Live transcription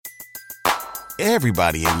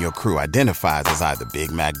Everybody in your crew identifies as either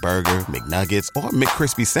Big Mac Burger, McNuggets, or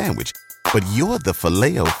McCrispy Sandwich. But you're the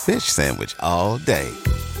Filet-O-Fish Sandwich all day.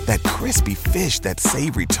 That crispy fish, that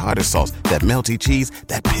savory tartar sauce, that melty cheese,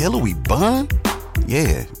 that pillowy bun.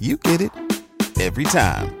 Yeah, you get it. Every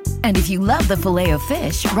time. And if you love the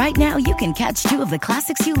Filet-O-Fish, right now you can catch two of the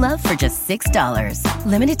classics you love for just $6.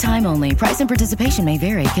 Limited time only. Price and participation may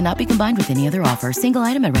vary. Cannot be combined with any other offer. Single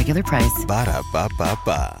item at regular price.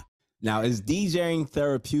 Ba-da-ba-ba-ba. Now, is DJing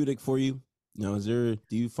therapeutic for you? Do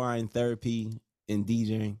you find therapy in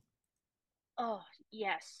DJing? Oh,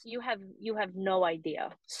 yes. You have no idea.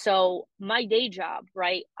 So my day job,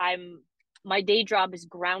 right? My day job is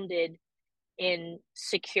grounded in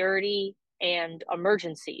security and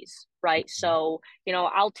emergencies, right? So,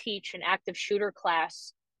 I'll teach an active shooter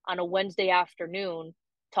class on a Wednesday afternoon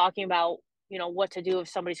talking about, what to do if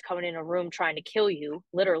somebody's coming in a room trying to kill you,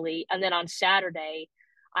 literally. And then on Saturday,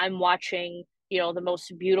 I'm watching, the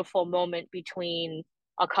most beautiful moment between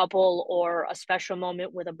a couple or a special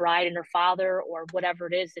moment with a bride and her father or whatever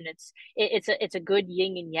it is. And it's a good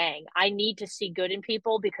yin and yang. I need to see good in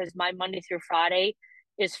people because my Monday through Friday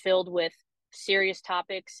is filled with serious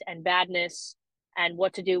topics and badness and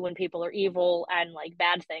what to do when people are evil and like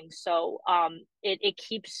bad things. So it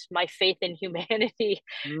keeps my faith in humanity,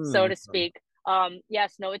 so to speak.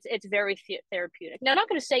 Yes, no, it's very therapeutic. Now, I'm not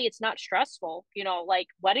going to say it's not stressful. Like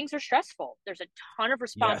weddings are stressful. There's a ton of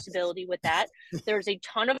responsibility with that. There's a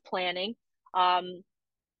ton of planning.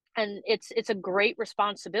 And it's a great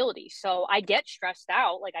responsibility. So I get stressed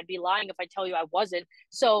out. Like I'd be lying if I tell you I wasn't.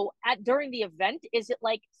 So during the event, is it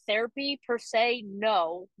like therapy per se?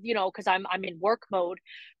 No, because I'm in work mode.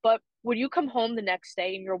 But when you come home the next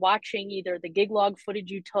day and you're watching either the gig log footage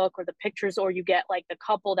you took or the pictures, or you get like the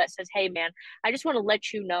couple that says, "Hey man, I just want to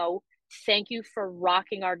let you know, thank you for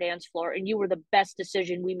rocking our dance floor. And you were the best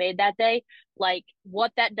decision we made that day." Like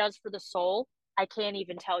what that does for the soul, I can't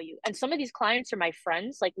even tell you. And some of these clients are my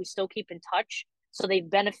friends. Like we still keep in touch. So they've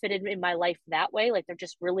benefited in my life that way. Like they're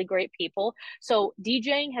just really great people. So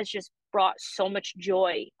DJing has just brought so much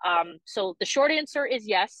joy. So the short answer is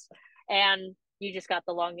yes. And you just got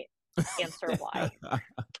the long answer why.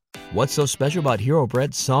 What's so special about Hero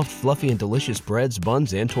Bread's soft, fluffy, and delicious breads,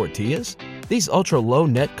 buns, and tortillas? These ultra-low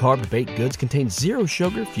net-carb baked goods contain zero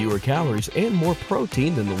sugar, fewer calories, and more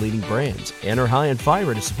protein than the leading brands, and are high in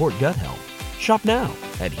fiber to support gut health. Shop now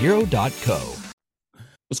at hero.co.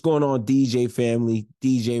 What's going on, DJ family?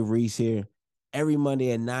 DJ Reese here. Every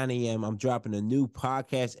Monday at 9 a.m., I'm dropping a new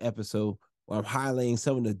podcast episode where I'm highlighting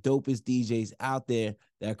some of the dopest DJs out there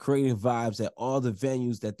that are creating vibes at all the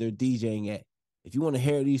venues that they're DJing at. If you want to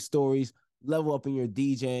hear these stories, level up in your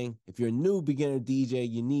DJing. If you're a new beginner DJ,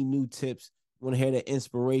 you need new tips. You want to hear the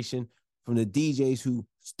inspiration from the DJs who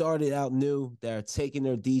started out new, that are taking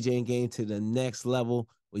their DJing game to the next level.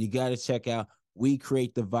 Well, you got to check out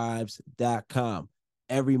WeCreateTheVibes.com.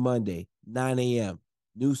 Every Monday, 9 a.m.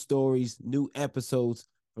 New stories, new episodes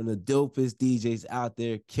from the dopest DJs out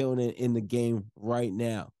there killing it in the game right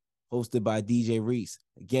now. Hosted by DJ Reese.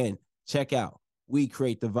 Again, check out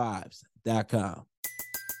WeCreateTheVibes.com.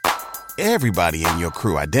 Everybody in your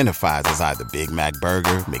crew identifies as either Big Mac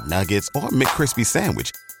Burger, McNuggets, or McCrispy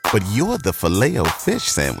Sandwich. But you're the Filet-O-Fish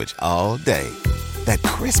Sandwich all day. That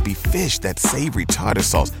crispy fish, that savory tartar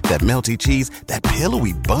sauce, that melty cheese, that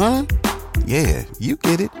pillowy bun. Yeah, you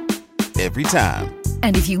get it. Every time.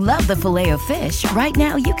 And if you love the Filet-O-Fish, right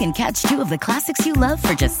now you can catch two of the classics you love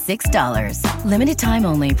for just $6. Limited time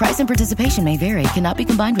only. Price and participation may vary. Cannot be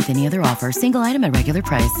combined with any other offer. Single item at regular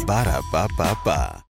price. Ba-da-ba-ba-ba.